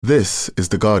This is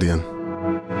The Guardian.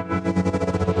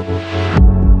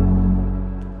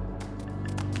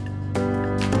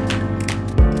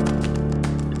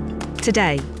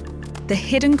 Today, the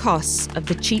hidden costs of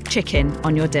the cheap chicken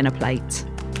on your dinner plate.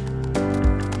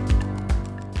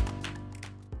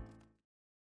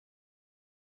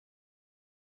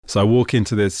 So I walk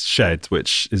into this shed,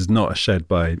 which is not a shed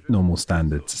by normal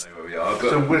standards.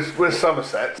 So we're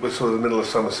Somerset. We're sort of the middle of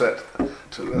Somerset.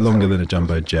 Longer than a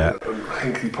jumbo jet. And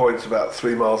Hinkley Point's about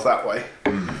 3 miles that way.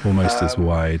 Almost as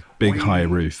wide. Big high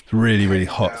roof. Really, really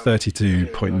hot.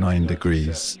 32.9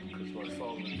 degrees.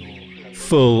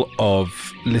 Full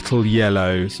of little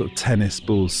yellow, sort of tennis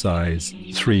ball size,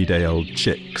 3-day-old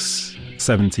chicks.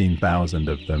 17,000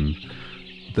 of them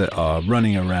that are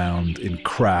running around in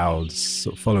crowds,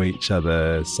 sort of following each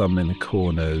other, some in the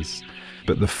corners.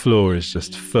 But the floor is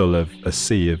just full of a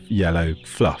sea of yellow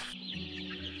fluff.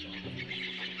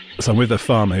 So I'm with a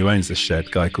farmer who owns the shed,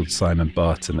 a guy called Simon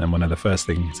Barton, and one of the first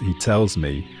things he tells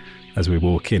me as we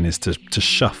walk in is to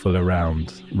shuffle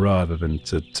around rather than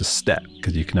to step,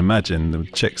 because you can imagine the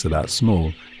chicks are that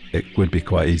small, it would be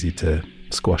quite easy to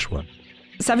squash one.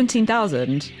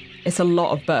 17,000? It's a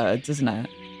lot of birds, isn't it?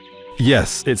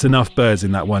 Yes, it's enough birds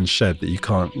in that one shed that you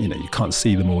can't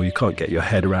see them all, you can't get your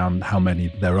head around how many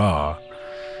there are.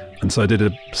 And so I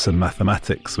did some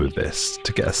mathematics with this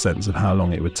to get a sense of how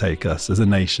long it would take us as a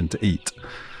nation to eat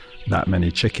that many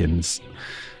chickens.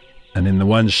 And in the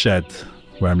one shed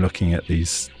where I'm looking at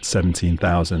these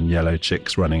 17,000 yellow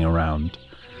chicks running around,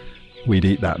 we'd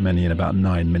eat that many in about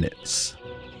 9 minutes.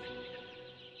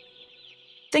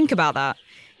 Think about that.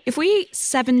 If we eat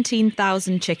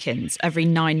 17,000 chickens every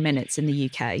 9 minutes in the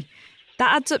UK,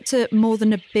 that adds up to more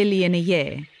than 1 billion a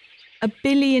year. 1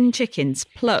 billion chickens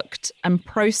plucked and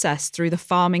processed through the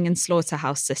farming and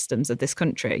slaughterhouse systems of this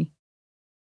country.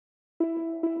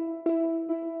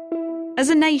 As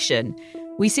a nation,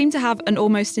 we seem to have an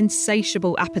almost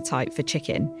insatiable appetite for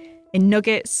chicken, in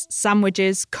nuggets,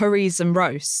 sandwiches, curries and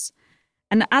roasts.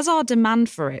 And as our demand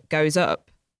for it goes up,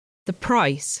 the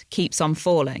price keeps on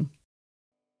falling.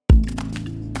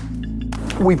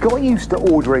 We've got used to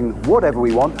ordering whatever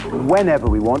we want, whenever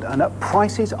we want, and at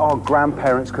prices our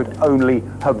grandparents could only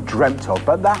have dreamt of.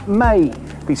 But that may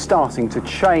be starting to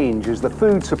change as the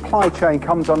food supply chain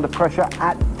comes under pressure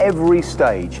at every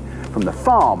stage, from the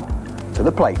farm to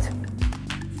the plate.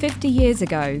 50 years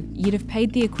ago, you'd have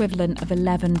paid the equivalent of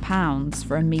 £11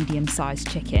 for a medium-sized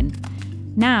chicken.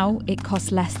 Now it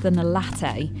costs less than a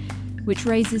latte, which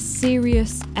raises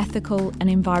serious ethical and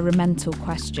environmental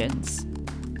questions.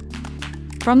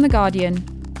 From The Guardian,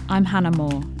 I'm Hannah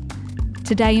Moore.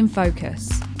 Today in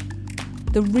Focus,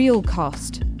 the real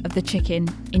cost of the chicken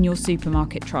in your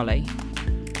supermarket trolley.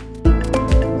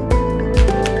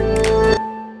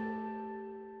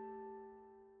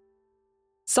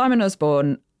 Simon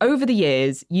Osborne, over the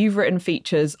years, you've written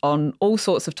features on all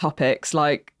sorts of topics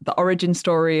like the origin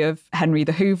story of Henry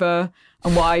the Hoover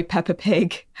and why Peppa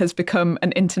Pig has become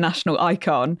an international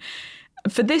icon.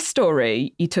 For this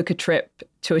story, you took a trip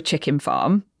to a chicken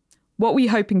farm. What were you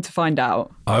hoping to find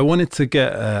out? I wanted to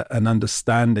get an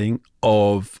understanding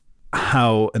of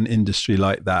how an industry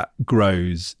like that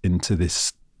grows into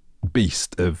this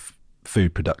beast of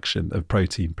food production, of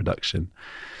protein production.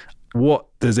 What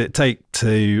does it take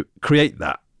to create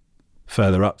that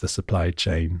further up the supply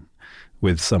chain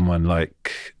with someone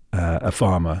like a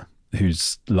farmer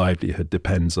whose livelihood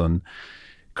depends on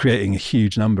creating a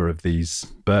huge number of these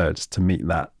birds to meet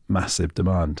that massive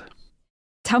demand?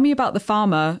 Tell me about the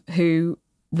farmer who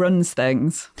runs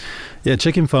things. Yeah,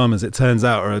 chicken farmers, it turns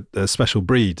out, are a special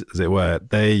breed, as it were.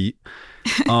 They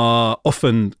are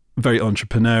often very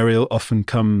entrepreneurial, often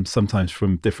come sometimes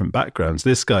from different backgrounds.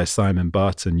 This guy, Simon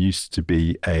Barton, used to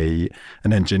be an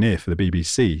engineer for the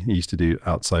BBC. He used to do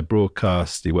outside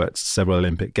broadcasts. He worked several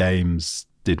Olympic Games,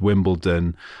 did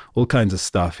Wimbledon, all kinds of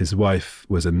stuff. His wife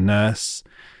was a nurse.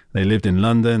 They lived in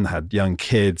London, had young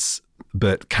kids.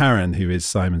 But Karen, who is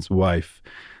Simon's wife,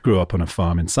 grew up on a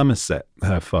farm in Somerset.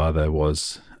 Her father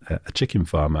was a chicken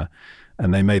farmer.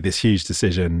 And they made this huge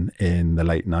decision in the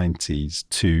late 90s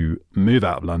to move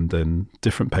out of London,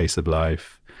 different pace of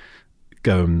life,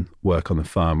 go and work on the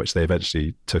farm, which they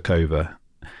eventually took over.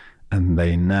 And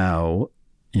they now,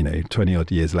 20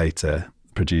 odd years later,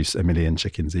 produce 1 million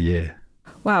chickens a year.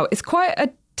 Wow, it's quite a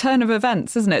turn of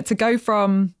events, isn't it? To go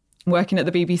from working at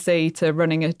the BBC to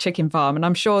running a chicken farm. And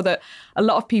I'm sure that a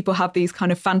lot of people have these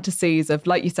kind of fantasies of,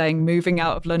 like you're saying, moving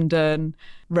out of London,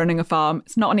 running a farm.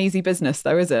 It's not an easy business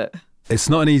though, is it? It's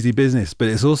not an easy business, but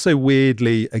it's also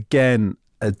weirdly, again,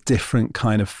 a different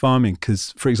kind of farming.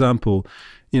 Because, for example,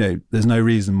 there's no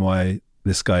reason why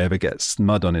this guy ever gets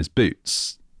mud on his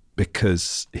boots.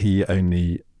 because he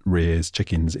only rears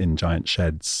chickens in giant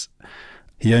sheds.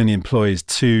 He only employs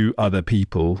 2 other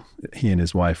people. He and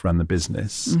his wife run the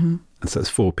business. And so it's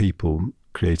 4 people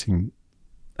creating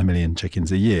 1 million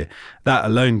chickens a year. That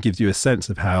alone gives you a sense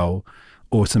of how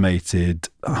automated,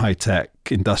 high-tech,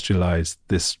 industrialized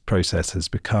this process has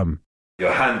become.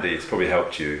 Your handy has probably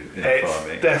helped you in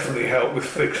farming. It's definitely helped with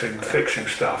fixing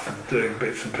stuff and doing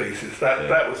bits and pieces.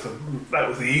 That was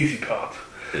the easy part.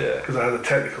 Yeah. Because I had the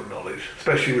technical knowledge,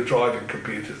 especially with driving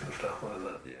computers and stuff like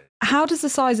that. Yeah. How does the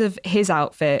size of his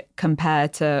outfit compare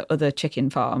to other chicken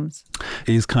farms?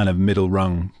 He's kind of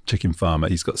middle-rung chicken farmer.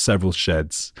 He's got several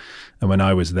sheds. And when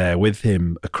I was there with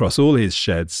him, across all his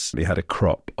sheds, he had a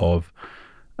crop of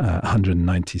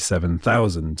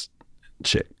 197,000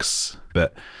 chicks.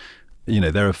 But, you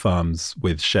know, there are farms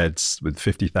with sheds with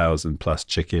 50,000 plus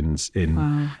chickens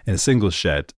in a single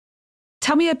shed.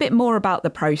 Tell me a bit more about the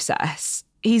process.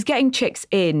 He's getting chicks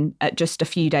in at just a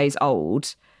few days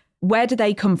old. Where do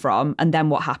they come from, and then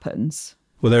what happens?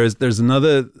 Well, there's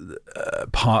another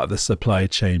part of the supply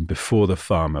chain before the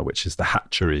farmer, which is the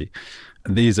hatchery.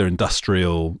 And these are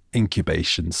industrial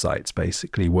incubation sites,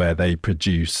 basically, where they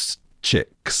produce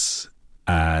chicks,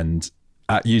 and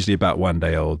at usually about 1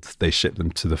 day old, they ship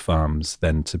them to the farms,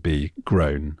 then to be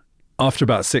grown. After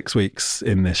about 6 weeks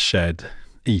in this shed,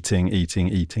 eating,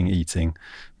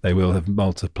 they will have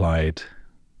multiplied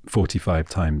 45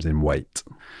 times in weight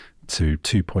to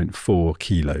 2.4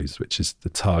 kilos, which is the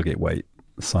target weight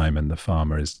Simon, the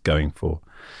farmer, is going for.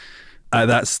 At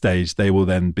that stage, they will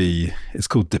then be, it's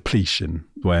called depletion,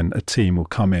 when a team will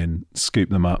come in, scoop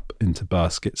them up into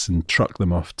baskets and truck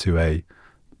them off to a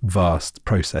vast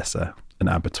processor, an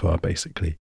abattoir,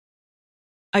 basically.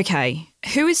 Okay,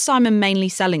 who is Simon mainly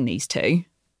selling these to?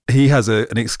 He has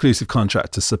an exclusive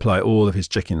contract to supply all of his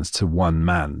chickens to one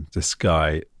man, this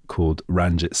guy called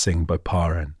Ranjit Singh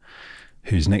Boparan,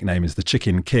 whose nickname is the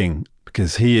Chicken King,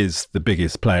 because he is the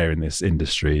biggest player in this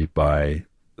industry by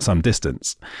some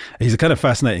distance. He's a kind of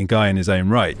fascinating guy in his own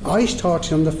right. I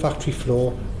started on the factory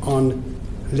floor on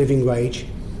living wage,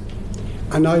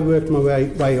 and I worked my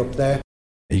way up there.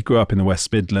 He grew up in the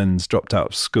West Midlands, dropped out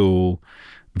of school,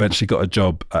 eventually got a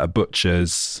job at a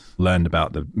butcher's, learned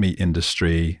about the meat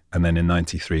industry, and then in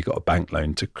 93 got a bank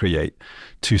loan to create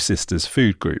Two Sisters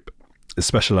Food Group. It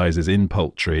specialises in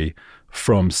poultry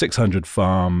from 600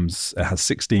 farms. It has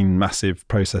 16 massive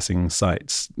processing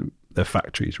sites. They're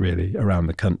factories, really, around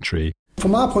the country.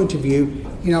 From our point of view,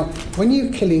 you know, when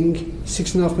you're killing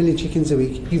 6.5 million chickens a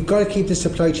week, you've got to keep the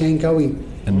supply chain going.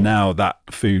 And now that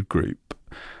food group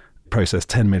process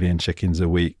 10 million chickens a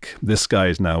week. This guy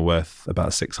is now worth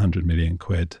about 600 million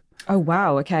quid. Oh,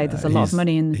 wow. Okay, there's a lot of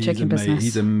money in the chicken business.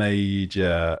 He's a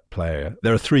major player.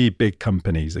 There are 3 big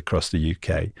companies across the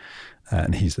UK,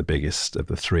 and he's the biggest of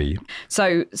the 3.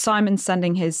 So Simon's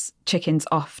sending his chickens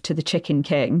off to the Chicken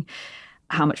King.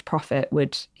 How much profit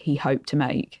would he hope to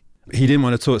make? He didn't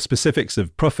want to talk specifics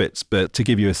of profits, but to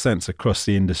give you a sense across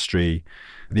the industry,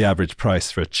 the average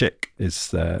price for a chick is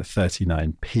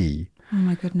 39p. Oh,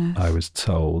 my goodness. I was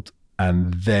told.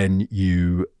 And then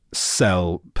you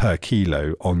sell per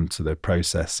kilo onto the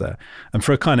processor. And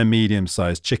for a kind of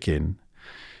medium-sized chicken,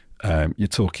 you're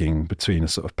talking between a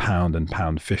sort of £1 and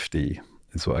 £1.50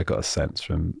 is what I got a sense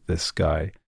from this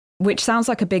guy. Which sounds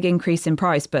like a big increase in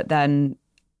price, but then,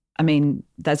 I mean,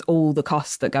 there's all the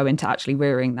costs that go into actually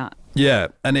rearing that. Yeah,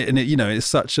 and it you know, it's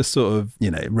such a sort of, you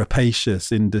know,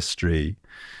 rapacious industry.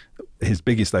 His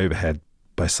biggest overhead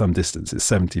by some distance, it's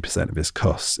 70% of his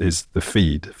costs is the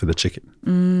feed for the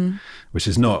chicken, which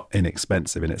is not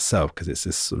inexpensive in itself because it's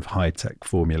this sort of high-tech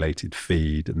formulated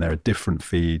feed, and there are different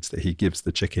feeds that he gives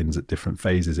the chickens at different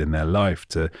phases in their life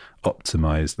to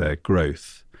optimize their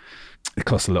growth. It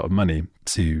costs a lot of money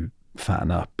to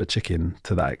fatten up a chicken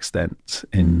to that extent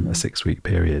in a 6-week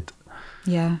period.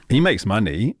 Yeah. He makes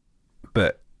money,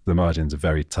 but the margins are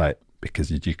very tight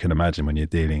because you can imagine when you're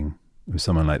dealing with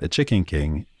someone like the Chicken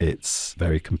King, it's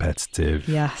very competitive.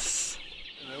 Yes.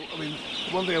 You know, I mean,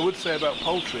 one thing I would say about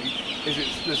poultry is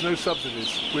there's no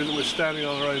subsidies. We're standing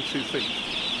on our own 2 feet.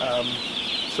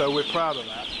 So we're proud of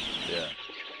that. Yeah.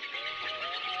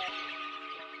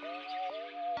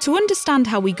 To understand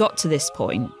how we got to this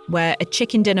point, where a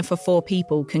chicken dinner for 4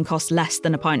 people can cost less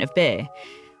than a pint of beer,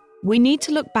 we need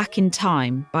to look back in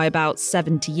time by about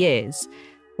 70 years,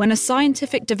 when a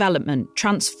scientific development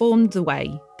transformed the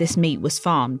way this meat was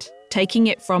farmed, taking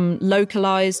it from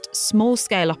localised,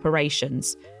 small-scale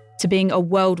operations to being a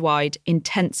worldwide,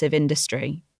 intensive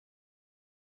industry.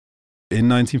 In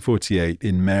 1948,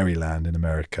 in Maryland, in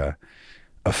America,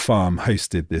 a farm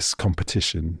hosted this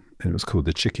competition. It was called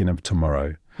the Chicken of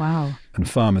Tomorrow. Wow. And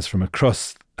farmers from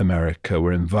across America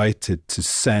were invited to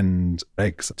send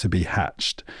eggs to be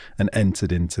hatched and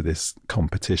entered into this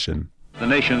competition. The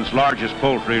nation's largest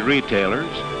poultry retailers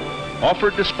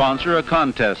offered to sponsor a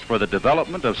contest for the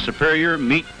development of superior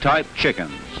meat-type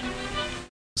chickens.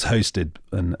 It's hosted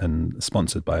and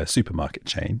sponsored by a supermarket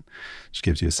chain, which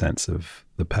gives you a sense of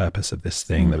the purpose of this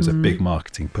thing. There was a big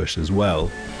marketing push as well.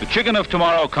 The Chicken of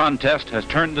Tomorrow contest has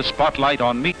turned the spotlight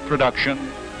on meat production,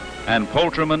 and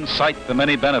poultrymen cite the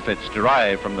many benefits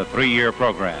derived from the 3-year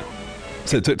program.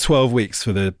 So it took 12 weeks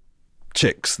for the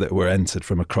chicks that were entered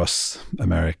from across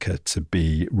America to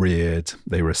be reared.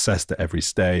 They were assessed at every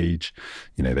stage.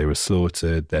 They were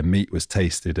slaughtered. Their meat was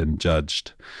tasted and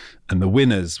judged. And the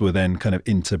winners were then kind of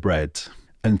interbred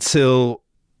until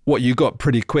what you got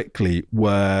pretty quickly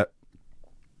were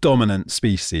dominant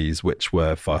species, which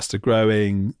were faster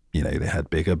growing. They had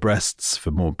bigger breasts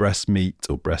for more breast meat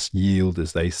or breast yield,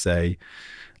 as they say.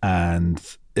 And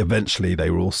eventually they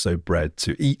were also bred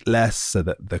to eat less so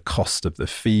that the cost of the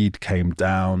feed came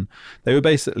down. They were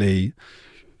basically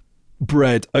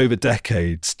bred over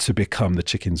decades to become the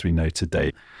chickens we know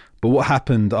today. But what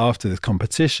happened after this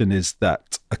competition is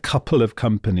that a couple of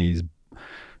companies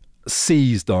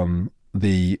seized on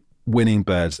the winning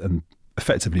birds and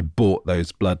effectively bought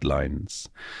those bloodlines.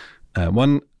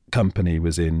 One company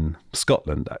was in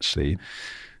Scotland, actually.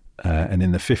 And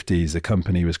in the 50s, a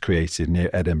company was created near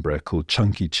Edinburgh called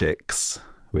Chunky Chicks,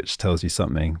 which tells you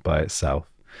something by itself.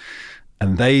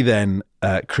 And they then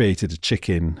created a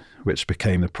chicken which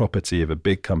became the property of a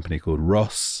big company called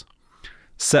Ross.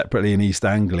 Separately in East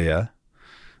Anglia,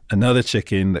 another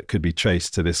chicken that could be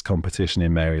traced to this competition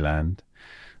in Maryland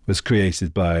was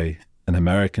created by an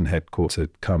American headquartered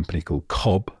company called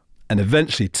Cobb. And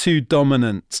eventually 2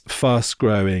 dominant,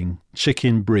 fast-growing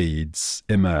chicken breeds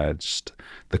emerged,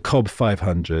 the Cobb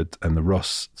 500 and the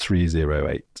Ross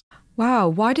 308. Wow,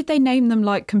 why did they name them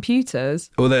like computers?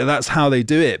 Well, that's how they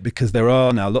do it, because there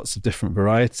are now lots of different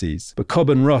varieties. But Cobb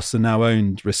and Ross are now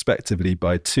owned respectively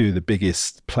by 2 of the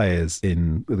biggest players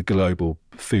in the global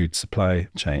food supply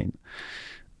chain.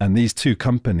 And these 2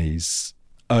 companies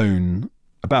own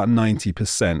about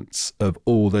 90% of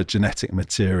all the genetic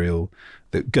material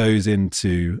that goes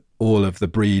into all of the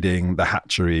breeding, the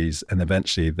hatcheries, and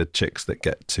eventually the chicks that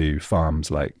get to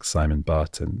farms like Simon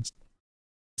Barton's.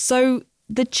 So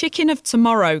the Chicken of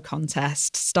Tomorrow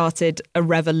contest started a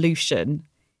revolution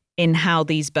in how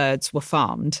these birds were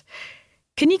farmed.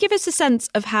 Can you give us a sense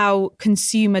of how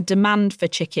consumer demand for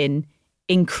chicken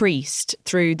increased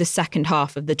through the second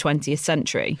half of the 20th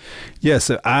century? Yeah,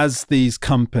 so as these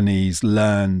companies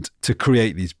learned to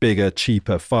create these bigger,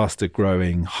 cheaper, faster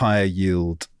growing, higher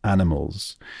yield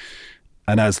animals,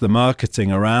 and as the marketing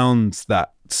around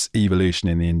that evolution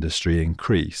in the industry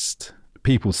increased,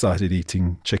 people started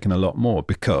eating chicken a lot more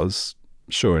because,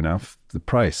 sure enough, the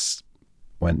price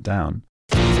went down.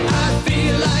 I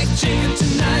feel like chicken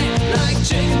tonight, like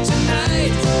chicken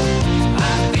tonight.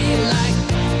 I feel like...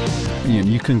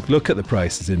 You can look at the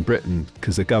prices in Britain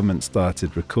because the government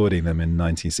started recording them in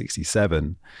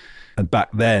 1967. And back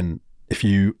then, if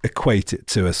you equate it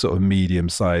to a sort of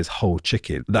medium-sized whole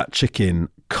chicken, that chicken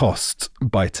cost,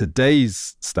 by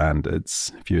today's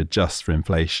standards, if you adjust for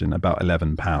inflation, about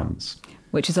 £11.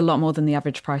 Which is a lot more than the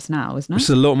average price now, isn't it? Which is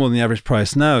a lot more than the average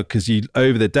price now, because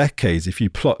over the decades, if you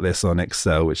plot this on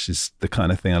Excel, which is the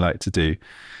kind of thing I like to do,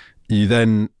 you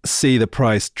then see the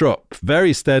price drop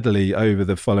very steadily over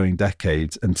the following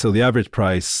decades until the average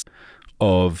price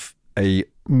of a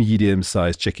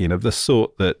medium-sized chicken of the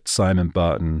sort that Simon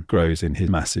Barton grows in his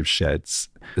massive sheds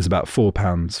is about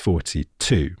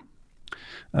 £4.42.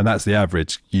 And that's the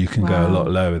average. You can go a lot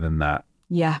lower than that.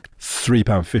 Yeah.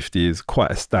 £3.50 is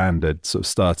quite a standard sort of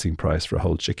starting price for a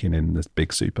whole chicken in the big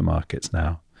supermarkets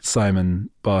now.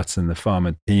 Simon Barton, the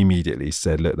farmer, he immediately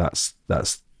said, look, that's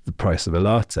the price of a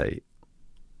latte,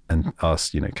 and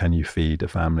asked, can you feed a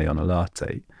family on a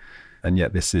latte? And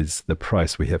yet this is the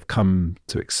price we have come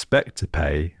to expect to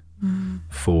pay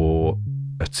for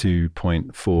a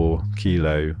 2.4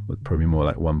 kilo, probably more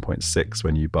like 1.6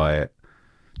 when you buy it,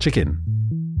 chicken.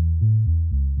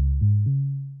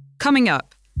 Coming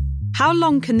up, how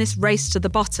long can this race to the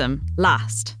bottom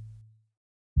last?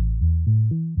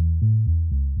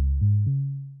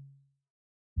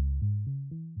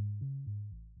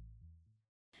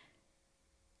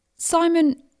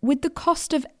 Simon, with the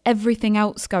cost of everything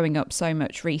else going up so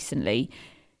much recently,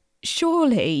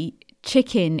 surely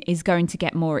chicken is going to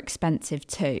get more expensive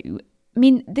too. I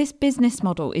mean, this business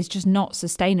model is just not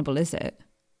sustainable, is it?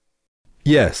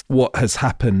 Yes. What has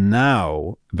happened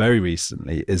now, very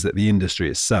recently, is that the industry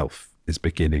itself is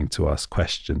beginning to ask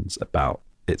questions about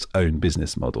its own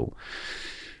business model.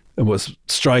 And what's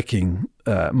striking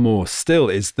more still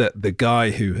is that the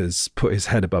guy who has put his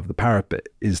head above the parapet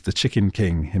is the Chicken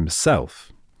King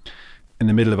himself. In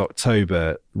the middle of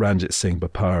October, Ranjit Singh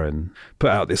Baparan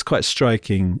put out this quite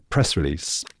striking press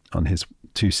release on his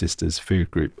Two Sisters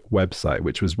Food Group website,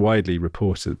 which was widely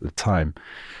reported at the time,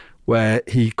 where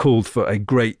he called for a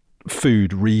great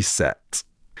food reset.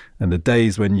 And the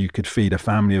days when you could feed a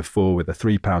family of 4 with a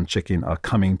 £3 chicken are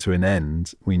coming to an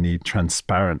end. We need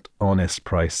transparent, honest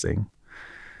pricing.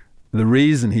 The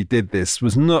reason he did this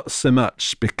was not so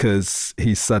much because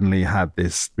he suddenly had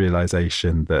this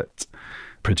realization that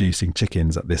producing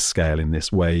chickens at this scale in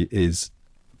this way is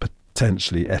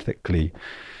potentially ethically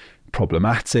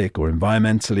problematic or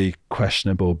environmentally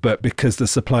questionable, but because the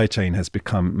supply chain has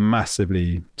become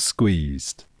massively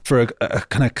squeezed for a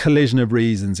kind of collision of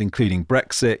reasons, including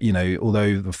Brexit. You know,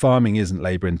 although the farming isn't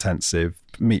labour intensive,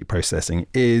 meat processing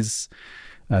is,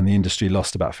 and the industry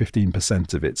lost about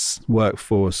 15% of its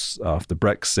workforce after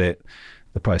Brexit.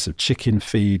 The price of chicken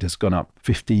feed has gone up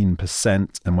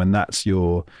 15%. And when that's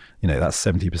your, that's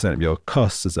 70% of your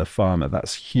costs as a farmer,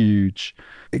 that's huge.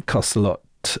 It costs a lot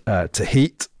to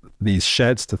heat these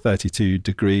sheds to 32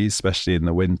 degrees, especially in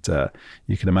the winter.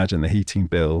 You can imagine the heating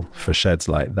bill for sheds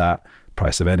like that.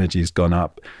 Price of energy has gone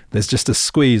up. There's just a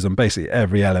squeeze on basically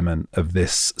every element of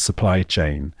this supply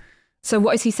chain. So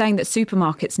what is he saying, that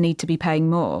supermarkets need to be paying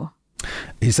more?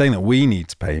 He's saying that we need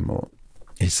to pay more.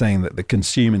 He's saying that the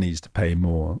consumer needs to pay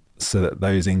more so that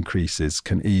those increases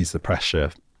can ease the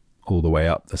pressure all the way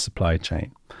up the supply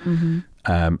chain.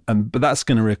 Mm-hmm. But that's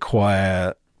going to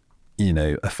require,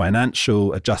 a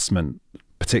financial adjustment,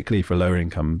 particularly for lower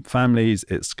income families.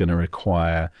 It's going to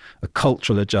require a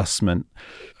cultural adjustment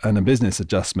and a business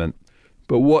adjustment.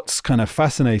 But what's kind of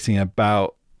fascinating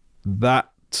about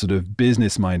that sort of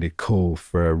business minded call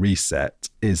for a reset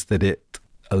is that it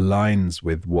aligns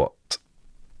with what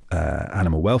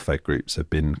animal welfare groups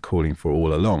have been calling for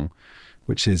all along,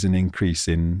 which is an increase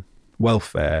in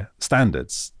welfare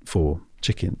standards for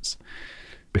chickens.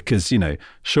 Because,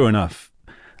 sure enough,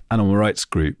 animal rights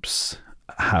groups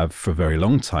have for a very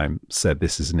long time said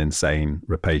this is an insane,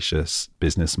 rapacious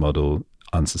business model,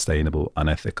 unsustainable,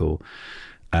 unethical.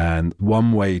 And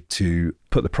one way to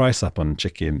put the price up on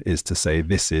chicken is to say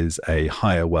this is a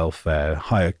higher welfare,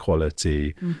 higher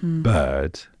quality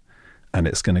bird, and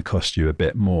it's going to cost you a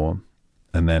bit more.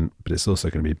 But it's also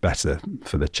going to be better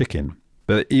for the chicken.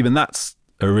 But even that's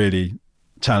a really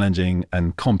challenging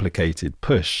and complicated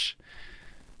push,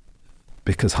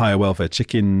 because higher welfare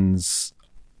chickens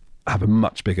have a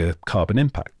much bigger carbon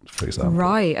impact, for example.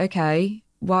 Right, okay.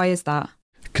 Why is that?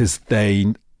 Because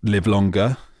they live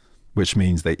longer, which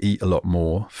means they eat a lot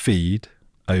more feed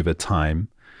over time.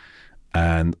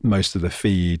 And most of the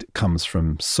feed comes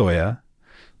from soya.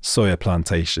 Soya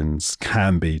plantations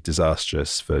can be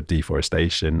disastrous for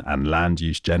deforestation and land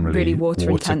use generally. Really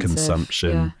water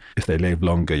consumption. Yeah. If they live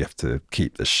longer, you have to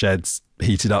keep the sheds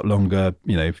heated up longer,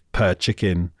 per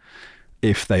chicken.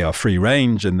 If they are free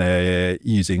range and they're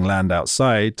using land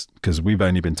outside, because we've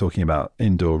only been talking about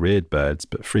indoor reared birds,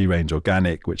 but free range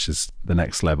organic, which is the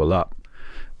next level up,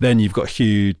 then you've got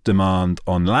huge demand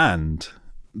on land.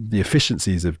 The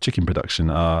efficiencies of chicken production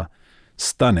are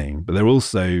stunning, but they're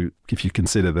also, if you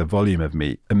consider the volume of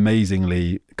meat,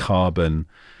 amazingly carbon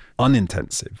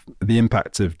unintensive. The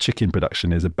impact of chicken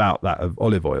production is about that of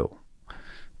olive oil,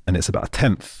 and it's about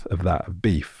 1/10 of that of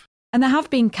beef. And there have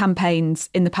been campaigns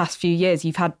in the past few years.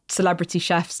 You've had celebrity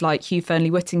chefs like Hugh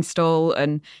Fearnley-Whittingstall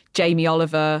and Jamie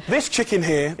Oliver. This chicken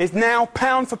here is now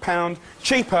pound for pound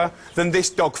cheaper than this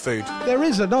dog food. There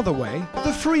is another way,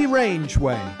 the free-range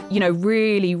way.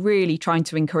 Really, really trying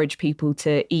to encourage people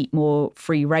to eat more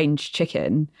free-range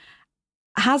chicken.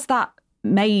 Has that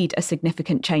made a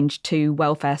significant change to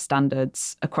welfare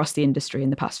standards across the industry in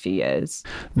the past few years?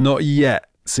 Not yet,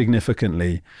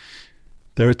 significantly.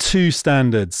 There are two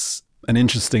standards, and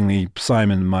interestingly,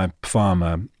 Simon, my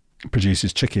farmer,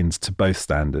 produces chickens to both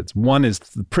standards. One is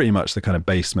pretty much the kind of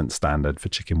basement standard for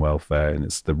chicken welfare, and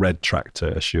it's the Red Tractor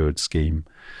Assured Scheme.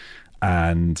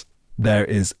 And there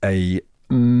is a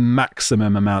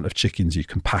maximum amount of chickens you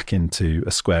can pack into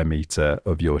a square metre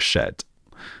of your shed.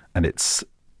 And it's,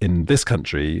 in this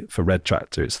country, for Red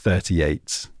Tractor, it's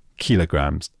 38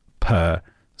 kilograms per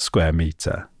square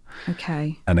metre.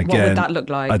 Okay. And again, what would that look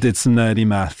like? I did some nerdy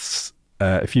maths.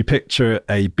 If you picture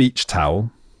a beach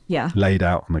towel laid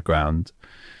out on the ground,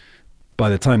 by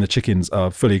the time the chickens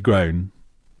are fully grown,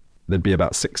 there'd be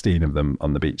about 16 of them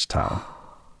on the beach towel.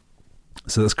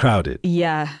 So that's crowded.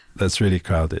 Yeah. That's really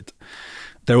crowded.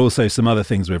 There are also some other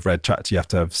things with red tractor. You have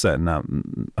to have a certain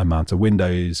amount of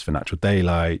windows for natural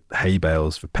daylight, hay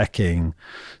bales for pecking,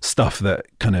 stuff that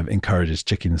kind of encourages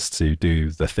chickens to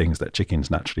do the things that chickens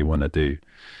naturally want to do.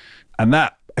 And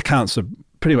that accounts for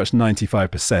pretty much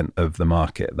 95% of the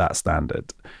market, that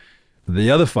standard.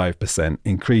 The other 5%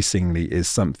 increasingly is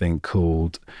something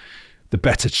called the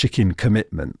Better Chicken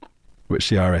Commitment, which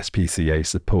the RSPCA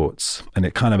supports. And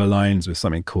it kind of aligns with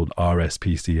something called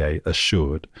RSPCA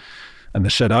Assured. And the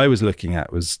shed I was looking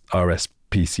at was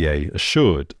RSPCA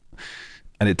Assured.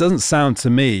 And it doesn't sound to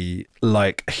me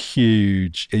like a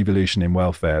huge evolution in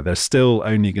welfare. They're still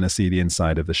only going to see the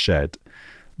inside of the shed,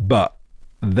 but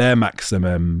their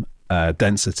maximum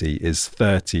density is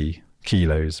 30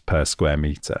 kilos per square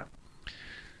metre.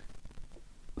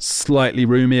 Slightly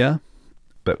roomier,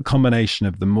 but combination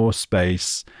of the more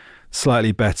space,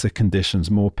 slightly better conditions,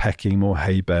 more pecking, more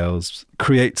hay bales,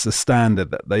 creates a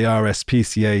standard that the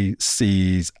RSPCA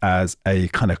sees as a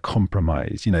kind of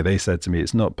compromise. You know, they said to me,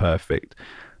 it's not perfect,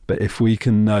 but if we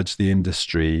can nudge the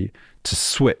industry to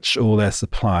switch all their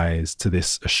supplies to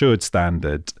this assured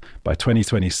standard by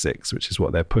 2026, which is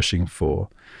what they're pushing for,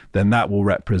 then that will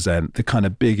represent the kind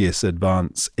of biggest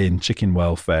advance in chicken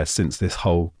welfare since this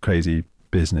whole crazy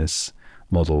business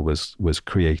model was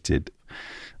created.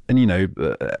 And, you know,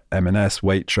 M&S,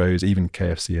 Waitrose, even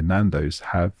KFC and Nando's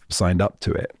have signed up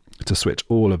to it to switch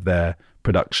all of their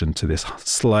production to this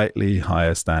slightly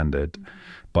higher standard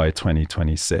by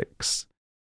 2026.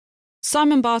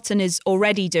 Simon Barton is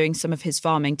already doing some of his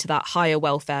farming to that higher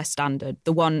welfare standard,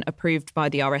 the one approved by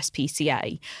the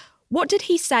RSPCA. What did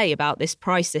he say about this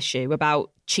price issue,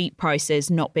 about cheap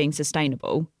prices not being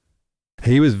sustainable?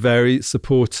 He was very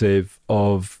supportive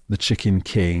of the Chicken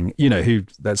King, you know, who,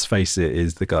 let's face it,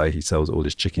 is the guy he sells all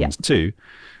his chickens to,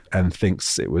 and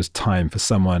thinks it was time for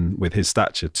someone with his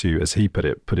stature to, as he put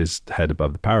it, put his head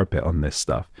above the parapet on this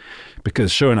stuff.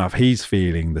 Because sure enough, he's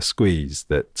feeling the squeeze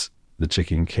that the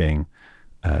Chicken King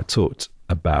talked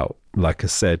about. Like I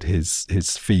said, his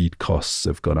feed costs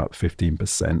have gone up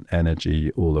 15%,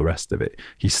 energy, all the rest of it.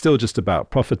 He's still just about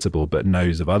profitable, but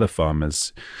knows of other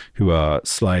farmers who are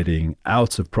sliding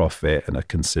out of profit and are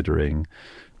considering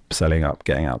selling up,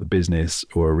 getting out of the business,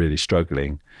 or are really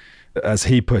struggling. As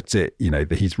he put it, you know,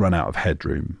 that he's run out of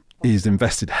headroom. He's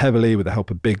invested heavily with the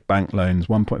help of big bank loans,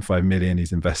 1.5 million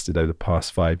he's invested over the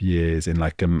past 5 years in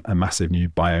like a massive new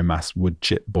biomass wood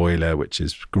chip boiler, which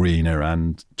is greener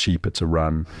and cheaper to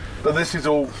run. But this is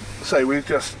all, say we've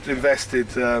just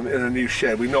invested in a new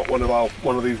shed. We knocked one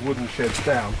of these wooden sheds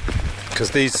down.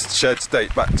 Because these sheds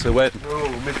date back to when? Oh,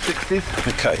 mid-60s.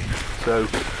 Okay. So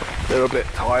they're a bit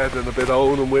tired and a bit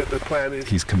old, and the plan is...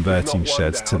 He's converting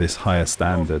sheds to this higher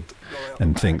standard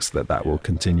and thinks that that will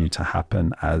continue to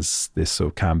happen as this sort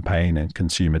of campaign and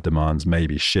consumer demands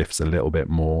maybe shifts a little bit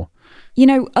more. You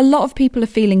know, a lot of people are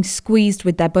feeling squeezed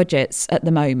with their budgets at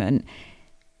the moment.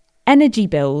 Energy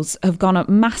bills have gone up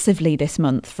massively this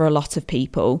month for a lot of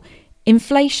people.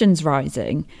 Inflation's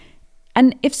rising.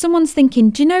 And if someone's thinking,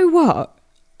 do you know what?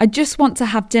 I just want to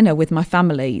have dinner with my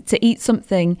family, to eat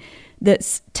something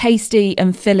that's tasty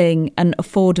and filling and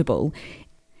affordable.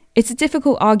 It's a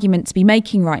difficult argument to be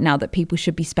making right now that people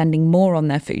should be spending more on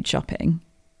their food shopping.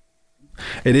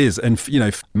 It is. And, you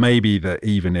know, maybe that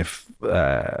even if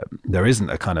there isn't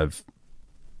a kind of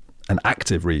an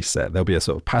active reset, there'll be a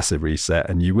sort of passive reset,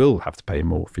 and you will have to pay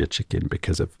more for your chicken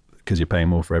because you're paying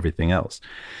more for everything else.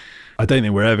 I don't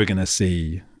think we're ever going to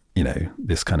see, you know,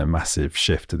 this kind of massive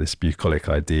shift to this bucolic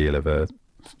ideal of a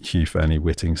Hugh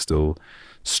Fearnley-Whittingstall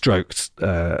stroked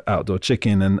outdoor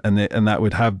chicken, and that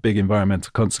would have big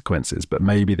environmental consequences. But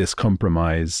maybe this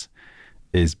compromise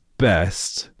is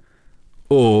best,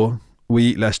 or we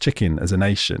eat less chicken as a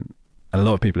nation. And a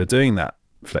lot of people are doing that.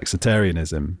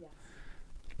 Flexitarianism,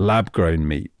 lab-grown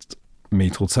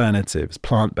meat alternatives,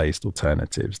 plant-based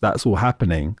alternatives, that's all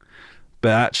happening.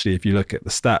 But actually, if you look at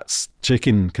the stats,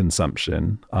 chicken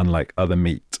consumption, unlike other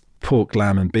meat, pork,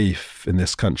 lamb and beef in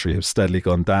this country have steadily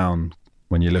gone down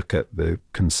when you look at the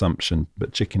consumption,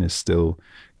 but chicken is still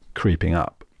creeping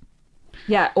up.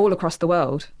 Yeah, all across the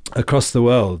world. Across the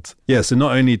world. Yeah, so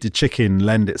not only did chicken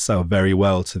lend itself very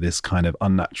well to this kind of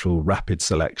unnatural rapid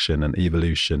selection and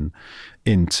evolution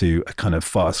into a kind of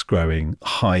fast-growing,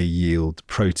 high-yield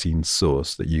protein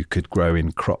source that you could grow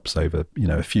in crops over, you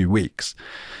know, a few weeks,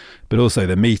 but also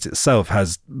the meat itself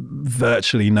has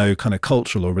virtually no kind of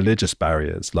cultural or religious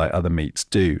barriers like other meats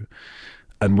do.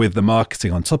 And with the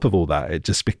marketing on top of all that, it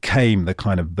just became the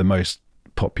kind of the most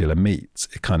popular meat,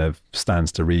 it kind of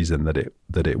stands to reason that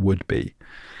it would be.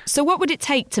 So what would it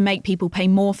take to make people pay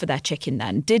more for their chicken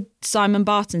then? Did Simon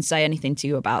Barton say anything to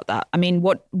you about that? I mean,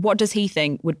 what does he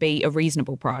think would be a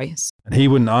reasonable price? And he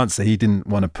wouldn't answer. He didn't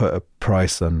want to put a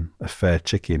price on a fair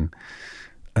chicken,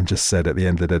 and just said at the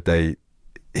end of the day,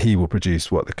 he will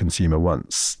produce what the consumer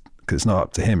wants, because it's not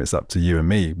up to him, it's up to you and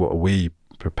me. What are we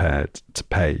prepared to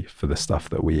pay for the stuff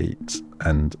that we eat,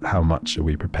 and how much are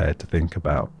we prepared to think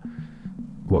about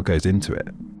what goes into it?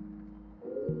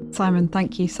 Simon,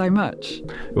 thank you so much.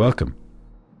 You're welcome.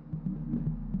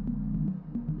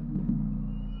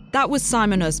 That was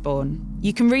Simon Usborne.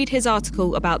 You can read his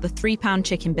article about the £3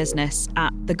 chicken business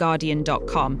at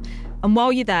theguardian.com. And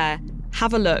while you're there,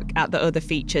 have a look at the other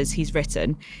features he's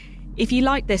written. If you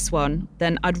like this one,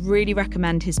 then I'd really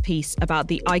recommend his piece about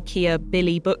the IKEA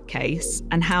Billy bookcase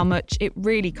and how much it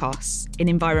really costs in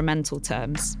environmental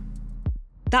terms.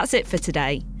 That's it for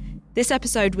today. This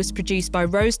episode was produced by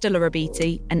Rose de la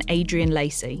Rabiti and Adrian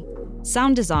Lacey.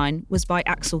 Sound design was by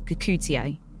Axel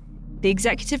Kukoutier. The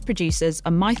executive producers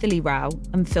are Maithili Rao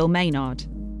and Phil Maynard.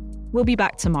 We'll be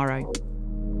back tomorrow.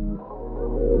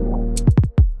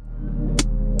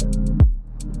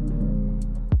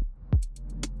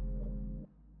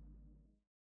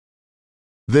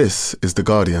 This is The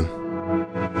Guardian.